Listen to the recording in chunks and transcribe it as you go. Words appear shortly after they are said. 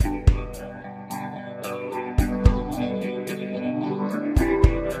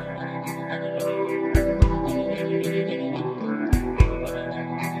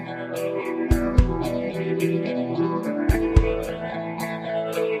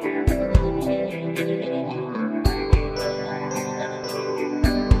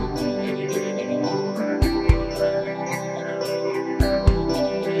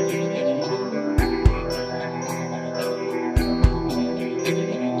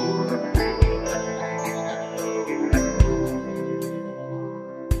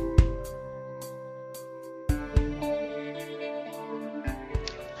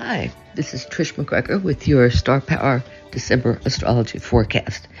Trish MacGregor with your Star Power December astrology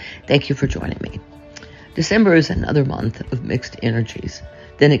forecast. Thank you for joining me. December is another month of mixed energies.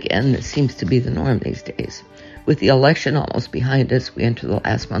 Then again, this seems to be the norm these days. With the election almost behind us, we enter the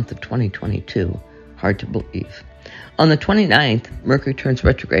last month of 2022. Hard to believe. On the 29th, Mercury turns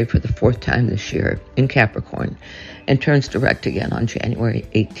retrograde for the fourth time this year in Capricorn and turns direct again on January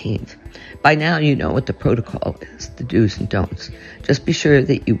 18th. By now, you know what the protocol is, the do's and don'ts. Just be sure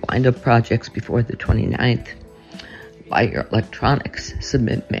that you wind up projects before the 29th. Buy your electronics,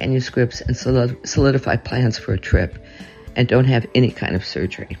 submit manuscripts, and solidify plans for a trip, and don't have any kind of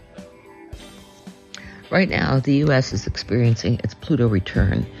surgery. Right now, the U.S. is experiencing its Pluto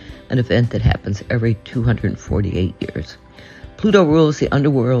return, an event that happens every 248 years. Pluto rules the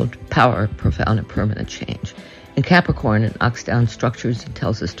underworld, power, profound and permanent change. In Capricorn, it knocks down structures and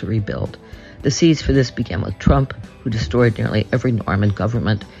tells us to rebuild. The seeds for this began with Trump, who destroyed nearly every norm in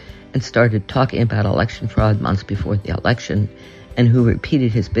government and started talking about election fraud months before the election, and who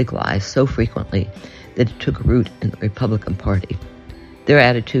repeated his big lies so frequently that it took root in the Republican Party. Their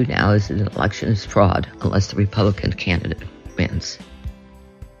attitude now is that an election is fraud unless the Republican candidate wins.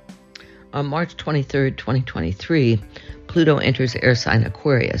 On March 23, 2023, Pluto enters air sign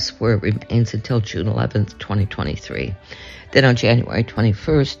Aquarius, where it remains until June 11, 2023. Then on January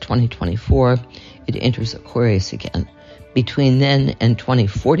 21st, 2024, it enters Aquarius again. Between then and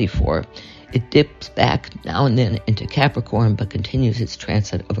 2044, it dips back now and then into Capricorn, but continues its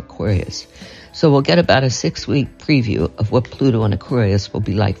transit of Aquarius. So we'll get about a 6-week preview of what Pluto and Aquarius will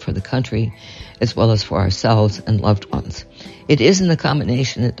be like for the country, as well as for ourselves and loved ones. It isn't the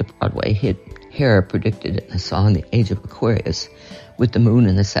combination that the Broadway hit Hair predicted in the song The Age of Aquarius, with the moon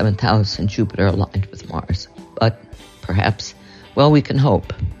in the 7th house and Jupiter aligned with Mars. But perhaps, well, we can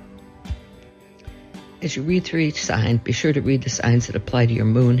hope. As you read through each sign, be sure to read the signs that apply to your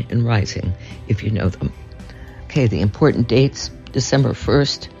moon and rising, if you know them. Okay, the important dates: December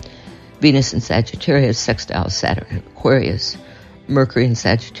 1st, Venus in Sagittarius sextiles Saturn in Aquarius. Mercury in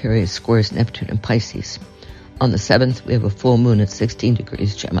Sagittarius squares Neptune in Pisces. On the 7th, we have a full moon at 16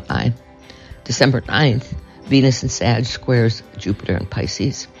 degrees Gemini. December 9th, Venus in Sag squares Jupiter in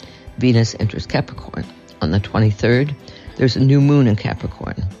Pisces. Venus enters Capricorn. On the 23rd, there's a new moon in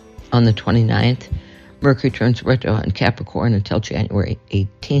Capricorn. On the 29th, Mercury turns retro in Capricorn until January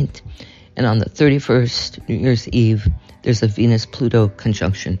 18th. And on the 31st, New Year's Eve, there's a Venus-Pluto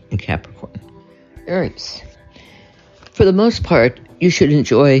conjunction in Capricorn. Aries. For the most part, you should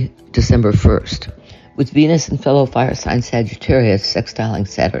enjoy December 1st. With Venus and fellow fire sign Sagittarius sextiling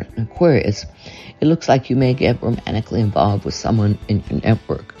Saturn in Aquarius, it looks like you may get romantically involved with someone in your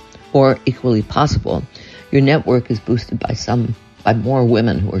network. Or, equally possible, your network is boosted by more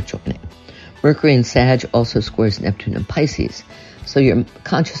women who are joining. Mercury in Sag also squares Neptune in Pisces, so your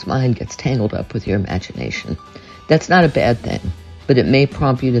conscious mind gets tangled up with your imagination. That's not a bad thing, but it may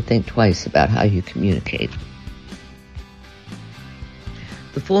prompt you to think twice about how you communicate.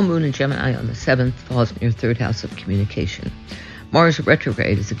 The full moon in Gemini on the 7th falls in your 3rd house of communication. Mars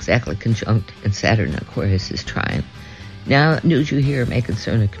retrograde is exactly conjunct, and Saturn in Aquarius is trine. Now, news you hear may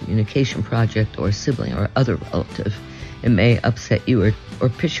concern a communication project or a sibling or other relative. It may upset you or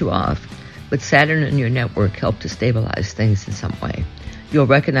piss you off, but Saturn and your network help to stabilize things in some way. You'll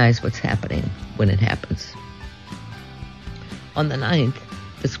recognize what's happening when it happens. On the 9th,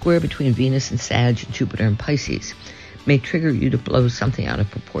 the square between Venus and Sag and Jupiter and Pisces may trigger you to blow something out of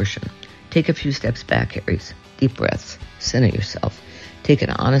proportion. Take a few steps back, Aries. Deep breaths. Center yourself. Take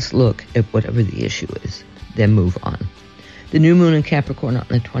an honest look at whatever the issue is. Then move on. The new moon in Capricorn on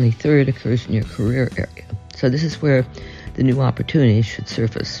the 23rd occurs in your career area. So this is where the new opportunities should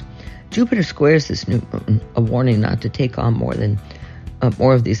surface. Jupiter squares this new moon, a warning not to take on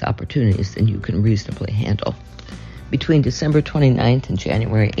more of these opportunities than you can reasonably handle. Between December 29th and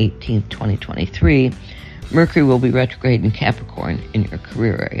January 18th, 2023, Mercury will be retrograde in Capricorn in your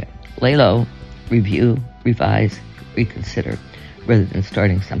career area. Lay low, review, revise, reconsider, rather than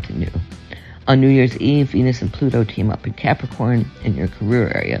starting something new. On New Year's Eve, Venus and Pluto team up in Capricorn in your career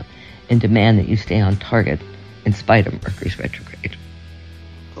area and demand that you stay on target in spite of Mercury's retrograde.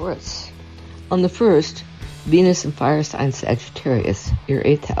 Taurus. On the 1st, Venus in fire sign Sagittarius, your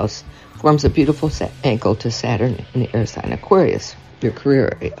 8th house, forms a beautiful angle to Saturn in the air sign Aquarius, your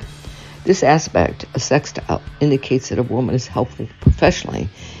career area. This aspect, a sextile, indicates that a woman is helpful professionally,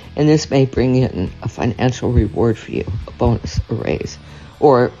 and this may bring in a financial reward for you, a bonus, a raise,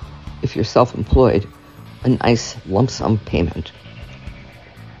 or, if you're self-employed, a nice lump sum payment.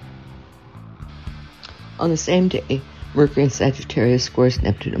 On the same day, Mercury in Sagittarius squares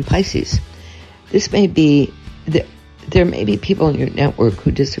Neptune in Pisces. This may be There may be people in your network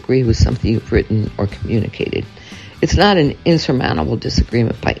who disagree with something you've written or communicated. It's not an insurmountable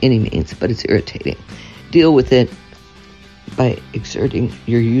disagreement by any means, but it's irritating. Deal with it by exerting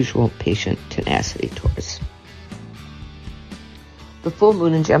your usual patient tenacity, Taurus. The full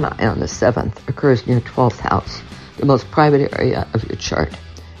moon in Gemini on the 7th occurs in your 12th house, the most private area of your chart.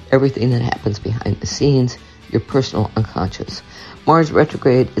 Everything that happens behind the scenes, your personal unconscious. Mars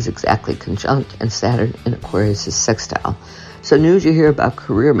retrograde is exactly conjunct, and Saturn in Aquarius is sextile. So news you hear about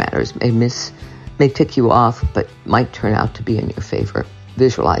career matters may tick you off, but might turn out to be in your favor.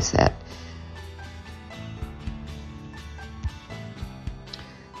 Visualize that.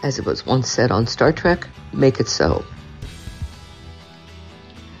 As it was once said on Star Trek, make it so.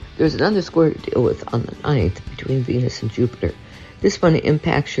 There's another square to deal with on the 9th between Venus and Jupiter. This one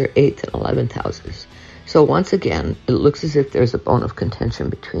impacts your 8th and 11th houses. So once again, it looks as if there's a bone of contention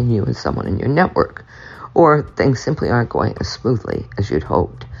between you and someone in your network, or things simply aren't going as smoothly as you'd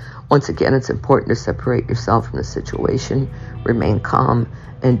hoped. Once again, it's important to separate yourself from the situation, remain calm,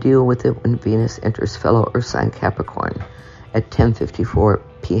 and deal with it when Venus enters fellow Earth sign Capricorn at 10:54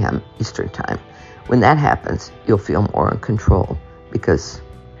 p.m. Eastern Time. When that happens, you'll feel more in control, because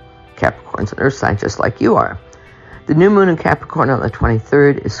Capricorn's an Earth sign just like you are. The new moon in Capricorn on the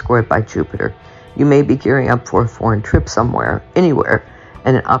 23rd is squared by Jupiter. You may be gearing up for a foreign trip somewhere, anywhere,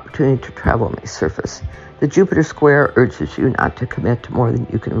 and an opportunity to travel may surface. The Jupiter square urges you not to commit to more than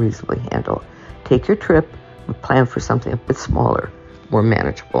you can reasonably handle. Take your trip and plan for something a bit smaller, more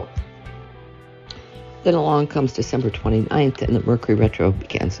manageable. Then along comes December 29th, and the Mercury retro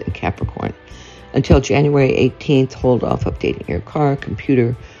begins in Capricorn. Until January 18th, hold off updating your car,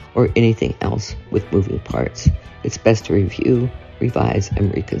 computer, or anything else with moving parts. It's best to review, revise,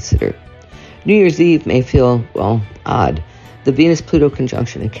 and reconsider. New Year's Eve may feel, odd. The Venus-Pluto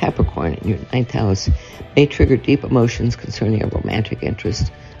conjunction in Capricorn in your 9th house may trigger deep emotions concerning a romantic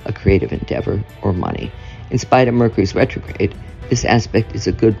interest, a creative endeavor, or money. In spite of Mercury's retrograde, this aspect is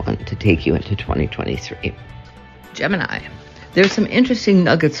a good one to take you into 2023. Gemini. There's some interesting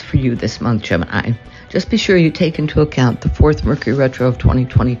nuggets for you this month, Gemini. Just be sure you take into account the 4th Mercury retro of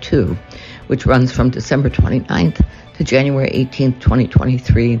 2022, which runs from December 29th to January 18th,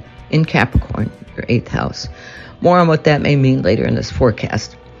 2023 in Capricorn, your 8th house. More on what that may mean later in this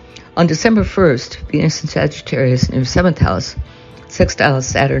forecast. On December 1st, Venus in Sagittarius in your 7th house, sextile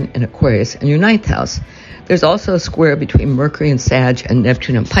Saturn in Aquarius in your 9th house. There's also a square between Mercury and Sag and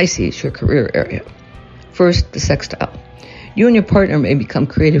Neptune and Pisces, your career area. First, the sextile. You and your partner may become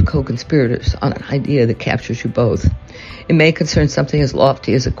creative co-conspirators on an idea that captures you both. It may concern something as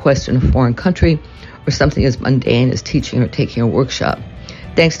lofty as a quest in a foreign country, or something as mundane as teaching or taking a workshop.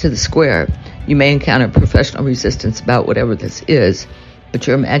 Thanks to the square, you may encounter professional resistance about whatever this is, but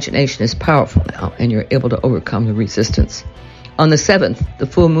your imagination is powerful now, and you're able to overcome the resistance. On the 7th, the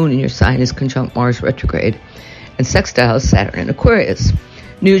full moon in your sign is conjunct Mars retrograde, and sextiles Saturn in Aquarius.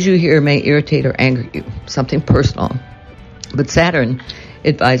 News you hear may irritate or anger you, something personal. But Saturn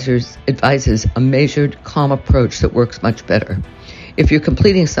advises a measured, calm approach that works much better. If you're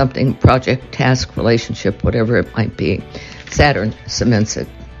completing something, project, task, relationship, whatever it might be, Saturn cements it.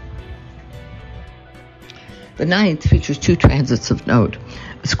 The 9th features 2 transits of note,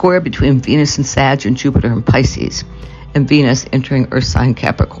 a square between Venus and Sag and Jupiter in Pisces, and Venus entering Earth sign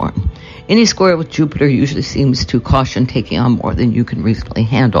Capricorn. Any square with Jupiter usually seems to caution taking on more than you can reasonably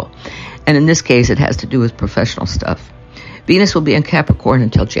handle, and in this case it has to do with professional stuff. Venus will be in Capricorn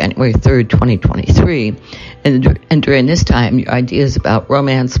until January 3rd, 2023, and during this time, your ideas about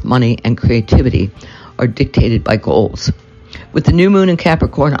romance, money, and creativity are dictated by goals. With the new moon in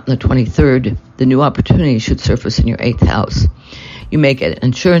Capricorn on the 23rd, the new opportunity should surface in your 8th house. You may get an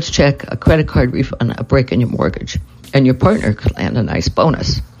insurance check, a credit card refund, a break in your mortgage, and your partner could land a nice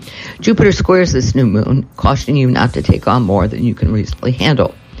bonus. Jupiter squares this new moon, cautioning you not to take on more than you can reasonably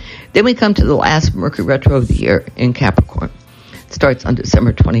handle. Then we come to the last Mercury retro of the year in Capricorn. It starts on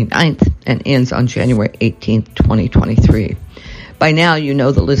December 29th and ends on January 18th, 2023. By now, you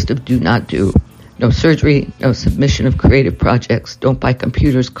know the list of do not do. No surgery, no submission of creative projects, don't buy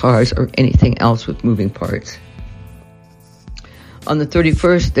computers, cars, or anything else with moving parts. On the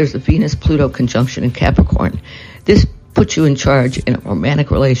 31st, there's a Venus-Pluto conjunction in Capricorn. This puts you in charge in a romantic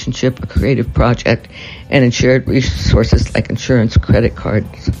relationship, a creative project, and in shared resources like insurance, credit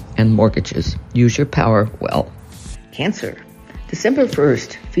cards, and mortgages. Use your power well. Cancer. December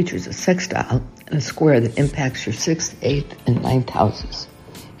 1st features a sextile and a square that impacts your 6th, 8th, and 9th houses.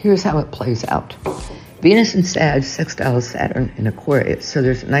 Here's how it plays out. Venus and Sag sextile Saturn in Aquarius, so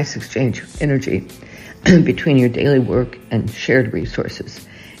there's a nice exchange of energy between your daily work and shared resources.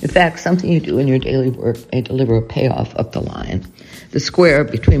 In fact, something you do in your daily work may deliver a payoff up the line. The square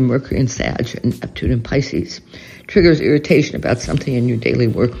between Mercury and Sag and Neptune and Pisces triggers irritation about something in your daily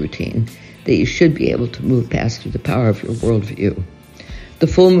work routine that you should be able to move past through the power of your worldview. The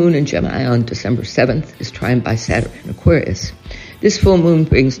full moon in Gemini on December 7th is trimed by Saturn in Aquarius. This full moon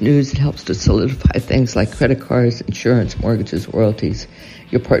brings news that helps to solidify things like credit cards, insurance, mortgages, royalties,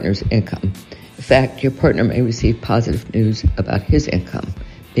 your partner's income. In fact, your partner may receive positive news about his income,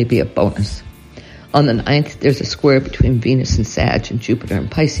 maybe a bonus. On the 9th, there's a square between Venus and Sag and Jupiter and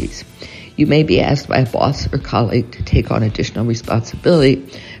Pisces. You may be asked by a boss or colleague to take on additional responsibility,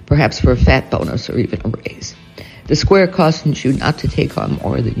 perhaps for a fat bonus or even a raise. The square cautions you not to take on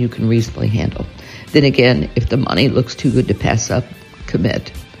more than you can reasonably handle. Then again, if the money looks too good to pass up,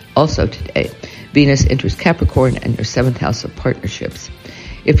 commit. Also today, Venus enters Capricorn and your 7th house of partnerships.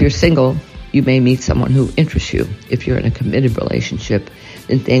 If you're single, you may meet someone who interests you. If you're in a committed relationship,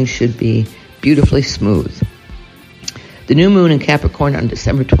 then things should be beautifully smooth. The new moon in Capricorn on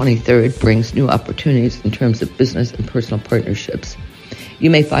December 23rd brings new opportunities in terms of business and personal partnerships. You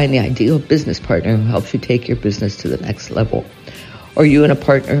may find the ideal business partner who helps you take your business to the next level. Or you and a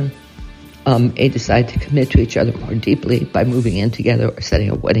partner may decide to commit to each other more deeply by moving in together or setting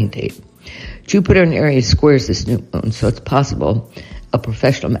a wedding date. Jupiter in Aries squares this new moon, so it's possible a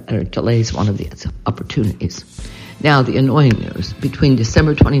professional matter delays one of these opportunities. Now, the annoying news. Between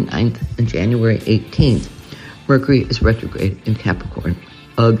December 29th and January 18th, Mercury is retrograde in Capricorn.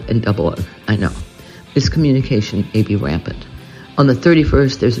 Ugh and double ugh, I know. Miscommunication may be rampant. On the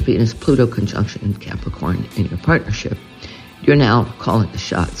 31st, there's a Venus-Pluto conjunction in Capricorn in your partnership. You're now calling the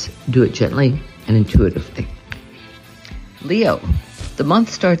shots. Do it gently and intuitively. Leo. The month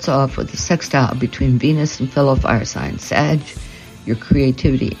starts off with a sextile between Venus and fellow fire sign Sag, your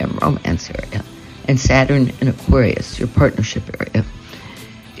creativity and romance area, and Saturn in Aquarius, your partnership area.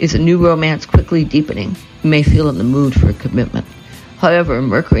 Is a new romance quickly deepening? You may feel in the mood for a commitment. However,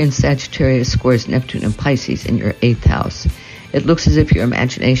 Mercury in Sagittarius squares Neptune and Pisces in your 8th house. It looks as if your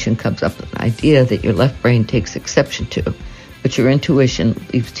imagination comes up with an idea that your left brain takes exception to, but your intuition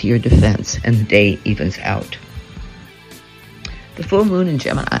leaps to your defense and the day evens out. The full moon in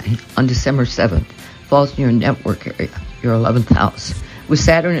Gemini on December 7th falls in your network area, your 11th house. With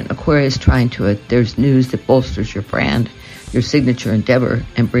Saturn in Aquarius trying to it, there's news that bolsters your brand, your signature endeavor,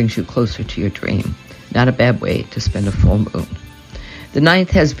 and brings you closer to your dream. Not a bad way to spend a full moon. The 9th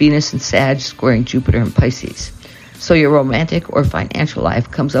has Venus and Sag squaring Jupiter and Pisces. So your romantic or financial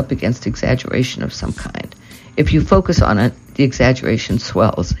life comes up against exaggeration of some kind. If you focus on it, the exaggeration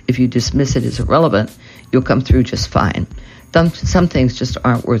swells. If you dismiss it as irrelevant, you'll come through just fine. Some things just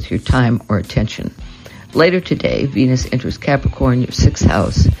aren't worth your time or attention. Later today, Venus enters Capricorn, your 6th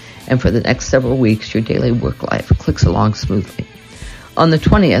house, and for the next several weeks, your daily work life clicks along smoothly. On the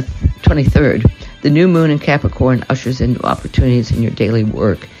 23rd, the new moon in Capricorn ushers in new opportunities in your daily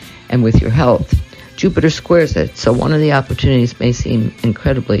work and with your health. Jupiter squares it, so one of the opportunities may seem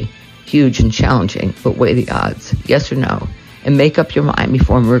incredibly huge and challenging, but weigh the odds, yes or no, and make up your mind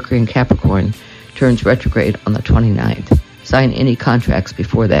before Mercury in Capricorn turns retrograde on the 29th. Sign any contracts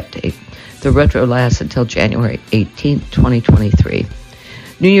before that date. The retro lasts until January 18, 2023.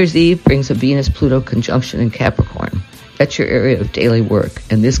 New Year's Eve brings a Venus-Pluto conjunction in Capricorn. That's your area of daily work,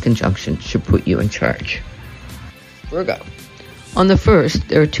 and this conjunction should put you in charge. Virgo. On the 1st,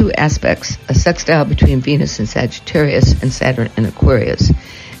 there are two aspects, a sextile between Venus and Sagittarius and Saturn in Aquarius,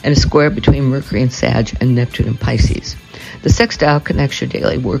 and a square between Mercury and Sag and Neptune and Pisces. The sextile connects your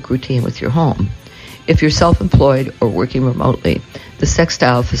daily work routine with your home. If you're self-employed or working remotely, the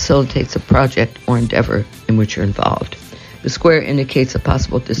sextile facilitates a project or endeavor in which you're involved. The square indicates a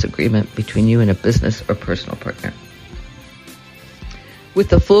possible disagreement between you and a business or personal partner. With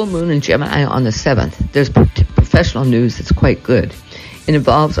the full moon in Gemini on the 7th, there's professional news that's quite good. It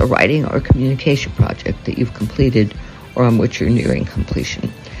involves a writing or communication project that you've completed or on which you're nearing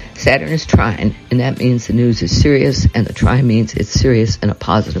completion. Saturn is trine, and that means the news is serious, and the trine means it's serious in a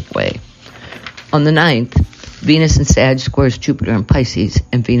positive way. On the 9th, Venus and Sag squares Jupiter and Pisces,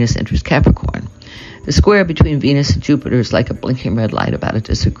 and Venus enters Capricorn. The square between Venus and Jupiter is like a blinking red light about a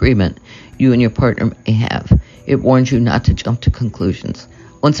disagreement you and your partner may have. It warns you not to jump to conclusions.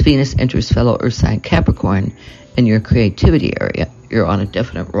 Once Venus enters fellow Earth sign Capricorn in your creativity area, you're on a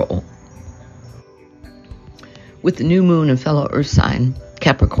definite roll. With the new moon in fellow Earth sign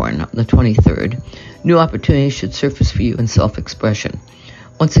Capricorn on the 23rd, new opportunities should surface for you in self-expression.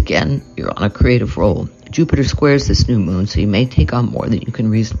 Once again, you're on a creative roll. Jupiter squares this new moon, so you may take on more than you can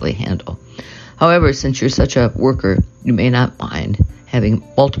reasonably handle. However, since you're such a worker, you may not mind having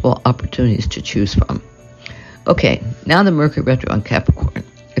multiple opportunities to choose from. Okay, now the Mercury retro on Capricorn.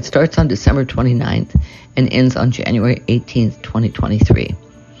 It starts on December 29th and ends on January 18th, 2023.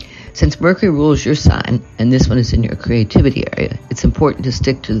 Since Mercury rules your sign, and this one is in your creativity area, it's important to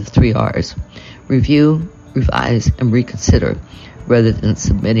stick to the 3 R's. Review, revise, and reconsider, rather than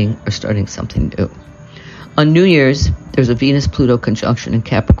submitting or starting something new. On New Year's, there's a Venus-Pluto conjunction in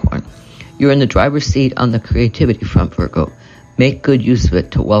Capricorn. You're in the driver's seat on the creativity front, Virgo. Make good use of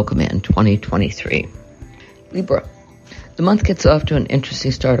it to welcome in 2023. Libra. The month gets off to an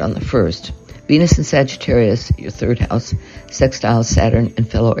interesting start on the 1st. Venus in Sagittarius, your 3rd house, sextiles Saturn and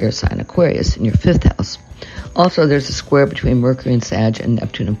fellow air sign Aquarius in your 5th house. Also, there's a square between Mercury in Sag and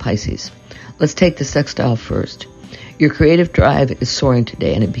Neptune in Pisces. Let's take the sextile first. Your creative drive is soaring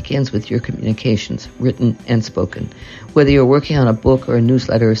today, and it begins with your communications, written and spoken. Whether you're working on a book or a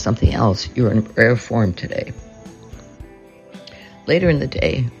newsletter or something else, you're in rare form today. Later in the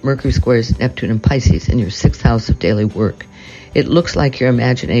day, Mercury squares Neptune in Pisces in your 6th house of daily work. It looks like your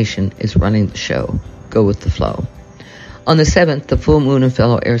imagination is running the show. Go with the flow. On the 7th, the full moon in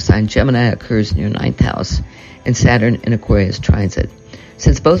fellow air sign Gemini occurs in your 9th house, and Saturn in Aquarius trines it.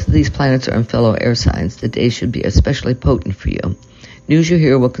 Since both of these planets are in fellow air signs, the day should be especially potent for you. News you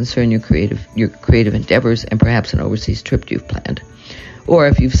hear will concern your creative endeavors and perhaps an overseas trip you've planned. Or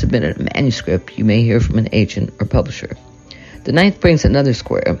if you've submitted a manuscript, you may hear from an agent or publisher. The 9th brings another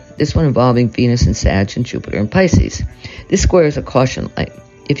square, this one involving Venus in Sag and Jupiter in Pisces. This square is a caution light.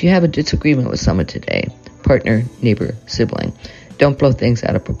 If you have a disagreement with someone today, partner, neighbor, sibling, don't blow things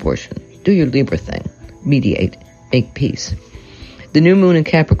out of proportion. Do your Libra thing. Mediate. Make peace. The new moon in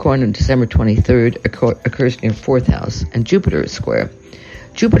Capricorn on December 23rd occurs in your 4th house, and Jupiter is square.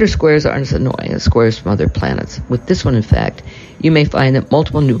 Jupiter squares aren't as annoying as squares from other planets. With this one, in fact, you may find that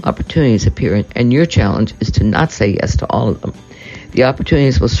multiple new opportunities appear, and your challenge is to not say yes to all of them. The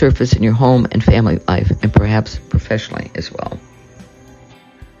opportunities will surface in your home and family life, and perhaps professionally as well.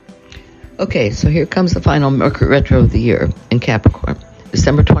 Okay, so here comes the final Mercury retro of the year in Capricorn,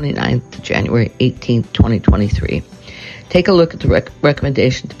 December 29th to January 18th, 2023. Take a look at the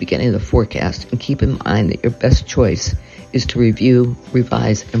recommendation at the beginning of the forecast and keep in mind that your best choice is to review,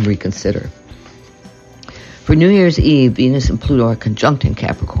 revise, and reconsider. For New Year's Eve, Venus and Pluto are conjunct in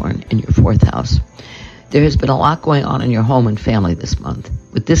Capricorn in your 4th house. There has been a lot going on in your home and family this month.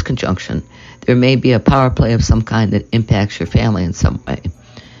 With this conjunction, there may be a power play of some kind that impacts your family in some way.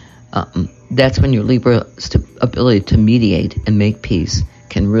 That's when your Libra's ability to mediate and make peace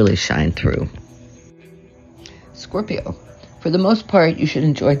can really shine through. Scorpio. For the most part, you should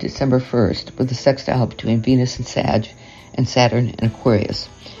enjoy December 1st with the sextile between Venus and Sag and Saturn in Aquarius.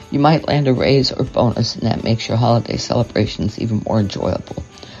 You might land a raise or bonus, and that makes your holiday celebrations even more enjoyable.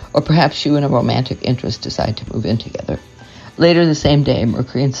 Or perhaps you and a romantic interest decide to move in together. Later the same day,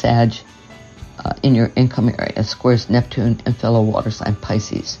 Mercury and Sag in your income area squares Neptune and fellow water sign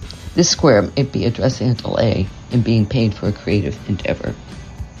Pisces. This square may be addressing a delay in being paid for a creative endeavor.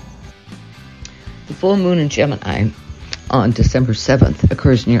 The full moon in Gemini on December 7th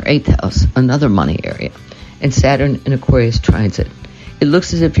occurs in your 8th house, another money area, and Saturn in Aquarius trines it. It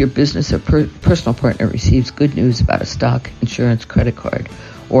looks as if your business or personal partner receives good news about a stock, insurance, credit card,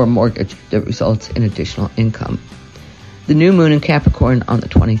 or a mortgage that results in additional income. The new moon in Capricorn on the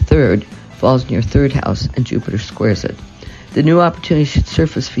 23rd falls in your 3rd house, and Jupiter squares it. The new opportunity should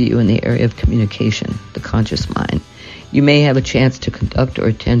surface for you in the area of communication, the conscious mind. You may have a chance to conduct or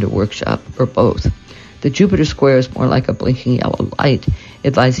attend a workshop, or both. The Jupiter square is more like a blinking yellow light,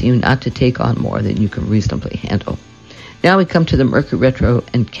 advising you not to take on more than you can reasonably handle. Now we come to the Mercury retro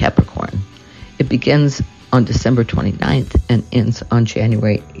in Capricorn. It begins on December 29th and ends on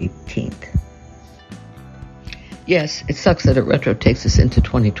January 18th. Yes, it sucks that a retro takes us into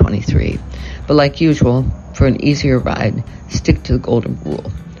 2023, but like usual, for an easier ride, stick to the golden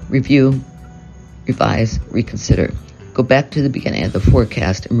rule. Review, revise, reconsider. Go back to the beginning of the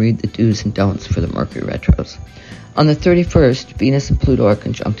forecast and read the do's and don'ts for the Mercury retros. On the 31st, Venus and Pluto are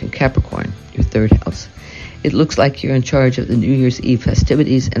conjunct in Capricorn, your 3rd house. It looks like you're in charge of the New Year's Eve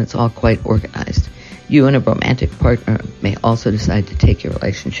festivities, and it's all quite organized. You and a romantic partner may also decide to take your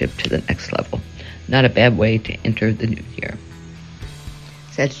relationship to the next level. Not a bad way to enter the new year.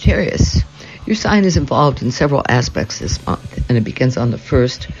 Sagittarius. Your sign is involved in several aspects this month, and it begins on the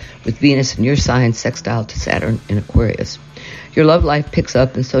 1st with Venus in your sign sextile to Saturn in Aquarius. Your love life picks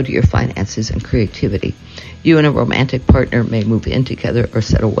up, and so do your finances and creativity. You and a romantic partner may move in together or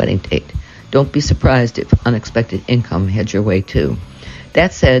set a wedding date. Don't be surprised if unexpected income heads your way too.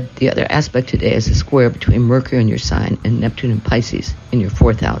 That said, the other aspect today is a square between Mercury in your sign and Neptune in Pisces in your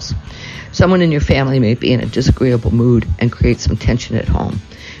 4th house. Someone in your family may be in a disagreeable mood and create some tension at home.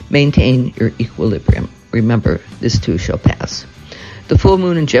 Maintain your equilibrium. Remember, this too shall pass. The full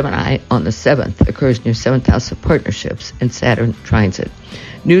moon in Gemini on the 7th occurs in your 7th house of partnerships, and Saturn trines it.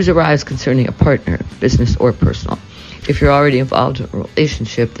 News arrives concerning a partner, business or personal. If you're already involved in a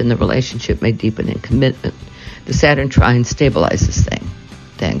relationship, then the relationship may deepen in commitment. The Saturn trine stabilizes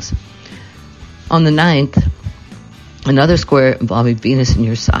things. On the 9th, another square involving Venus in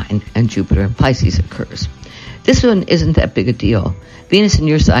your sign and Jupiter in Pisces occurs. This one isn't that big a deal. Venus in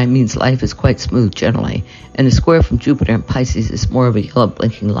your sign means life is quite smooth generally, and the square from Jupiter in Pisces is more of a yellow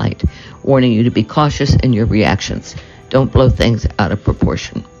blinking light, warning you to be cautious in your reactions. Don't blow things out of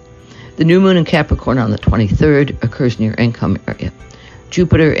proportion. The new moon in Capricorn on the 23rd occurs in your income area.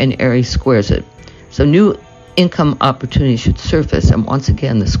 Jupiter in Aries squares it. So new income opportunities should surface, and once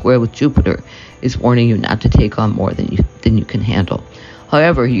again the square with Jupiter is warning you not to take on more than you can handle.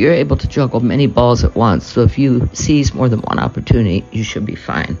 However, you're able to juggle many balls at once, so if you seize more than one opportunity, you should be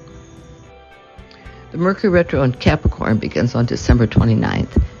fine. The Mercury retro in Capricorn begins on December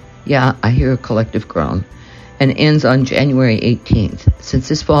 29th. Yeah, I hear a collective groan. And ends on January 18th. Since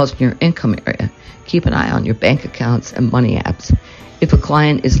this falls in your income area, keep an eye on your bank accounts and money apps. If a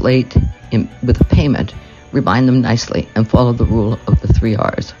client is late with a payment, remind them nicely and follow the rule of the 3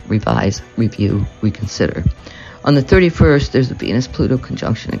 R's: revise, review, reconsider. On the 31st, there's a Venus-Pluto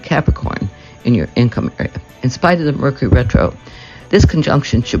conjunction in Capricorn in your income area. In spite of the Mercury retro, this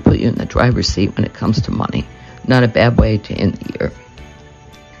conjunction should put you in the driver's seat when it comes to money. Not a bad way to end the year.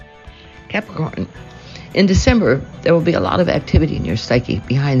 Capricorn. In December, there will be a lot of activity in your psyche,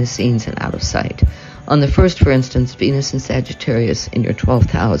 behind the scenes and out of sight. On the 1st, for instance, Venus in Sagittarius in your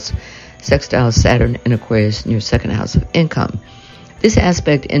 12th house, sextiles Saturn in Aquarius in your 2nd house of income. This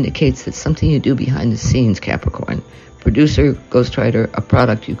aspect indicates that something you do behind the scenes, Capricorn, producer, ghostwriter, a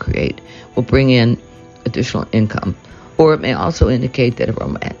product you create, will bring in additional income. Or it may also indicate that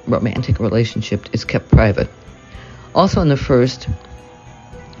a romantic relationship is kept private. Also on the 1st,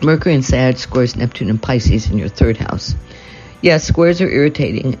 Mercury in Sag squares Neptune in Pisces in your 3rd house. Yes, squares are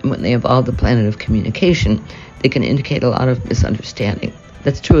irritating, and when they involve the planet of communication, they can indicate a lot of misunderstanding.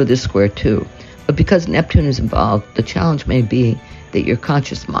 That's true of this square too. But because Neptune is involved, the challenge may be that your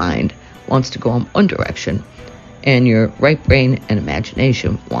conscious mind wants to go in one direction, and your right brain and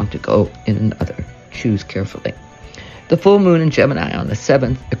imagination want to go in another. Choose carefully. The full moon in Gemini on the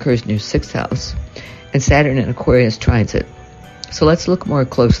 7th occurs in your 6th house, and Saturn in Aquarius trines it. So let's look more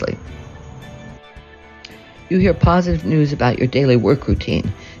closely. You hear positive news about your daily work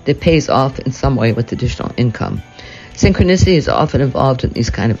routine that pays off in some way with additional income. Synchronicity is often involved in these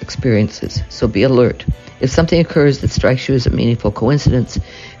kind of experiences, so be alert. If something occurs that strikes you as a meaningful coincidence,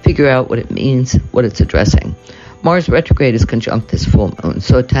 figure out what it means, what it's addressing. Mars retrograde is conjunct this full moon,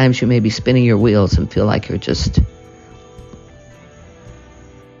 so at times you may be spinning your wheels and feel like you're just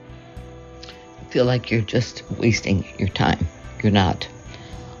wasting your time. You're not.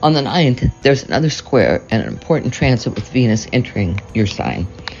 On the 9th, there's another square and an important transit with Venus entering your sign.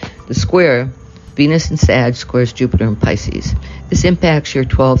 The square, Venus in Sag, squares Jupiter in Pisces. This impacts your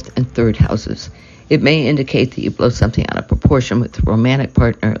 12th and 3rd houses. It may indicate that you blow something out of proportion with a romantic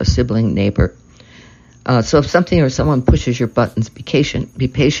partner, a sibling, neighbor. So if something or someone pushes your buttons, be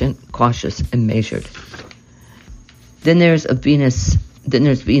patient, cautious, and measured. Then there's Venus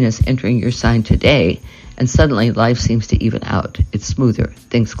entering your sign today, and suddenly life seems to even out. It's smoother.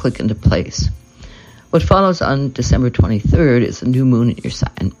 Things click into place. What follows on December 23rd is a new moon in your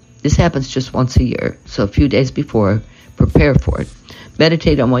sign. This happens just once a year, so a few days before, prepare for it.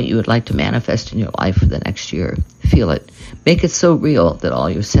 Meditate on what you would like to manifest in your life for the next year. Feel it. Make it so real that all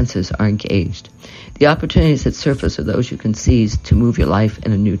your senses are engaged. The opportunities that surface are those you can seize to move your life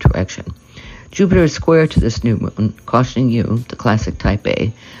in a new direction. Jupiter is square to this new moon, cautioning you, the classic type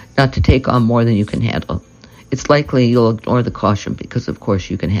A, not to take on more than you can handle. It's likely you'll ignore the caution because, of course,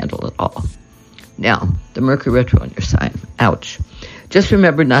 you can handle it all. Now, the Mercury retro in your sign. Ouch. Just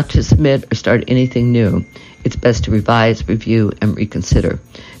remember not to submit or start anything new. It's best to revise, review, and reconsider.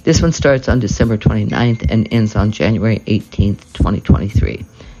 This one starts on December 29th and ends on January 18th, 2023.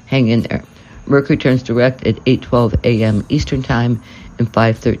 Hang in there. Mercury turns direct at 8:12 a.m. Eastern Time and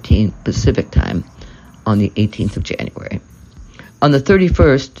 5:13 Pacific Time on the 18th of January. On the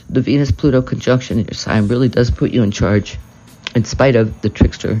 31st, the Venus-Pluto conjunction in your sign really does put you in charge, in spite of the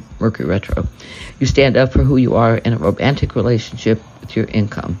trickster Mercury retro. You stand up for who you are in a romantic relationship with your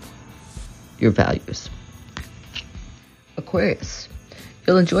income, your values. Aquarius.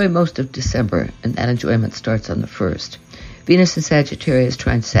 You'll enjoy most of December, and that enjoyment starts on the 1st. Venus in Sagittarius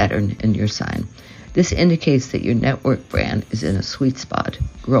trines Saturn in your sign. This indicates that your network brand is in a sweet spot,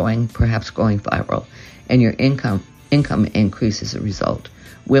 growing, perhaps going viral, and your income increases as a result.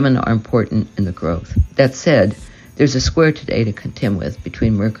 Women are important in the growth. That said, There's a square today to contend with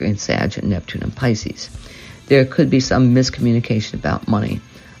between Mercury and Sag and Neptune and Pisces. There could be some miscommunication about money,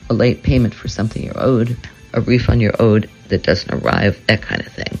 a late payment for something you're owed, a refund you're owed that doesn't arrive, that kind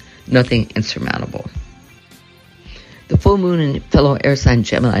of thing. Nothing insurmountable. The full moon in fellow air sign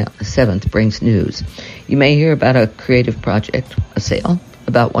Gemini on the 7th brings news. You may hear about a creative project, a sale,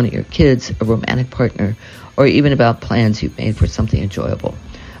 about one of your kids, a romantic partner, or even about plans you've made for something enjoyable.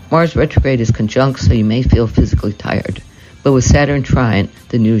 Mars retrograde is conjunct, so you may feel physically tired. But with Saturn trine,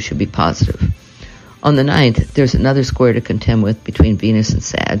 the news should be positive. On the 9th, there's another square to contend with between Venus and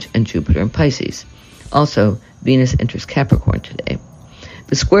Sag and Jupiter and Pisces. Also, Venus enters Capricorn today.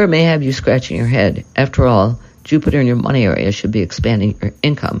 The square may have you scratching your head. After all, Jupiter in your money area should be expanding your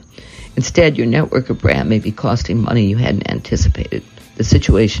income. Instead, your network or brand may be costing money you hadn't anticipated. The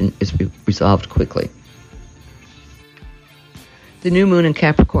situation is resolved quickly. The new moon in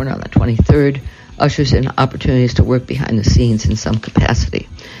Capricorn on the 23rd ushers in opportunities to work behind the scenes in some capacity.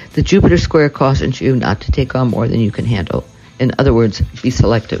 The Jupiter square cautions you not to take on more than you can handle. In other words, be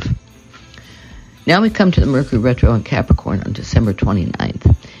selective. Now we come to the Mercury retro in Capricorn on December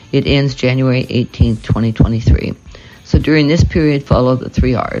 29th. It ends January 18th, 2023. So during this period, follow the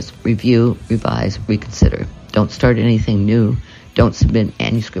 3 R's. Review, revise, reconsider. Don't start anything new. Don't submit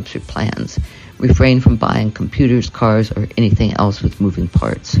manuscripts or plans. Refrain from buying computers, cars, or anything else with moving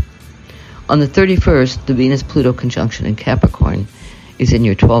parts. On the 31st, the Venus-Pluto conjunction in Capricorn is in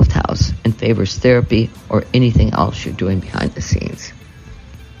your 12th house and favors therapy or anything else you're doing behind the scenes.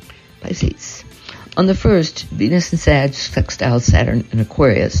 Pisces. On the 1st, Venus and Sag sextile Saturn in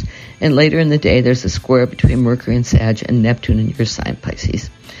Aquarius, and later in the day there's a square between Mercury and Sag and Neptune in your sign, Pisces.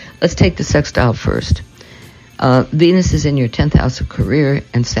 Let's take the sextile first. Venus is in your 10th house of career,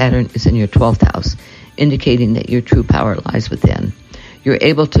 and Saturn is in your 12th house, indicating that your true power lies within. You're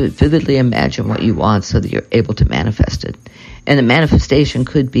able to vividly imagine what you want so that you're able to manifest it. And the manifestation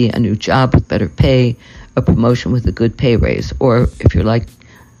could be a new job with better pay, a promotion with a good pay raise, or if you'd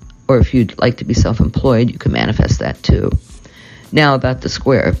like to be self-employed, you can manifest that too. Now about the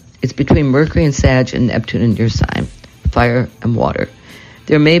square. It's between Mercury and Sag and Neptune in your sign, fire and water.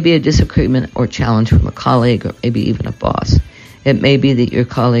 There may be a disagreement or challenge from a colleague or maybe even a boss. It may be that your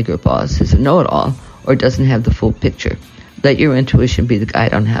colleague or boss is a know-it-all or doesn't have the full picture. Let your intuition be the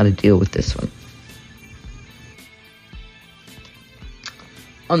guide on how to deal with this one.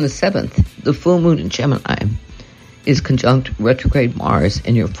 On the 7th, the full moon in Gemini is conjunct retrograde Mars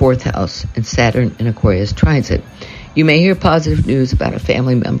in your 4th house and Saturn in Aquarius trines it. You may hear positive news about a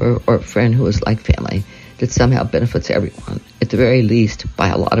family member or a friend who is like family that somehow benefits everyone. At the very least, buy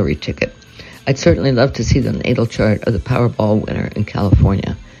a lottery ticket. I'd certainly love to see the natal chart of the Powerball winner in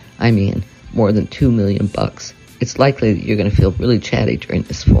California. I mean, more than $2 million. It's likely that you're going to feel really chatty during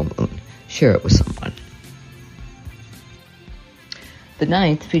this full moon. Share it with someone. The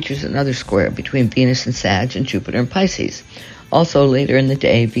 9th features another square between Venus and Sag and Jupiter and Pisces. Also later in the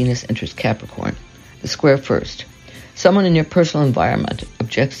day, Venus enters Capricorn. The square first. Someone in your personal environment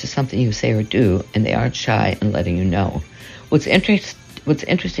objects to something you say or do, and they aren't shy in letting you know. What's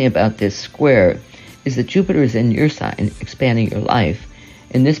interesting about this square is that Jupiter is in your sign, expanding your life,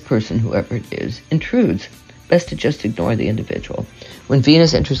 and this person, whoever it is, intrudes. Best to just ignore the individual. When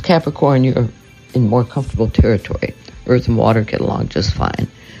Venus enters Capricorn, you're in more comfortable territory. Earth and water get along just fine.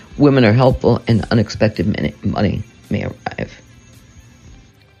 Women are helpful, and unexpected money may arrive.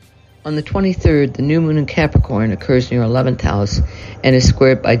 On the 23rd, the new moon in Capricorn occurs in your 11th house and is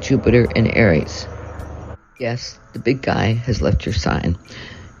squared by Jupiter in Aries. Yes, the big guy has left your sign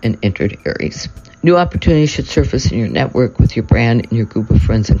and entered Aries. New opportunities should surface in your network with your brand and your group of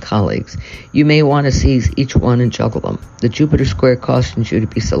friends and colleagues. You may want to seize each one and juggle them. The Jupiter square cautions you to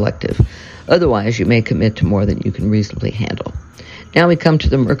be selective. Otherwise, you may commit to more than you can reasonably handle. Now we come to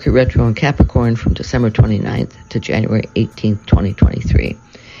the Mercury retro in Capricorn from December 29th to January 18th, 2023.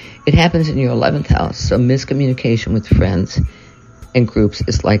 It happens in your 11th house, so miscommunication with friends and groups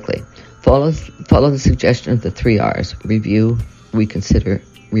is likely. Follow the suggestion of the 3 R's. Review, reconsider,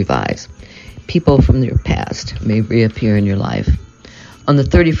 revise. People from your past may reappear in your life. On the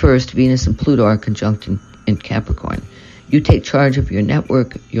 31st, Venus and Pluto are conjunct in Capricorn. You take charge of your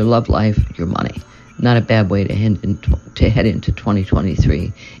network, your love life, your money. Not a bad way to head into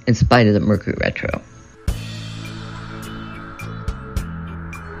 2023, in spite of the Mercury retro.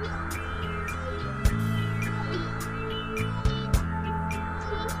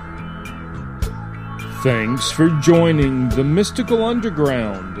 Thanks for joining the Mystical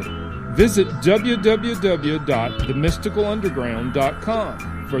Underground. Visit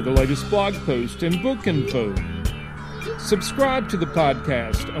www.themysticalunderground.com for the latest blog post and book info. Subscribe to the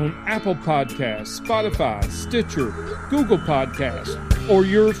podcast on Apple Podcasts, Spotify, Stitcher, Google Podcasts, or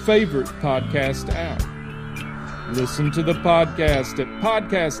your favorite podcast app. Listen to the podcast at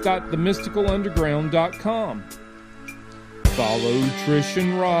podcast.themysticalunderground.com. Follow Trish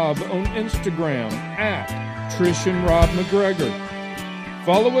and Rob on Instagram at Trish and Rob MacGregor.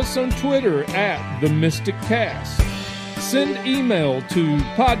 Follow us on Twitter at The Mystic Cast. Send email to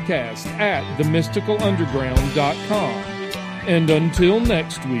podcast@themysticalunderground.com. And until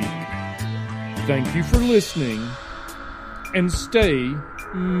next week, thank you for listening and stay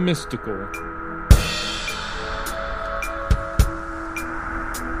mystical.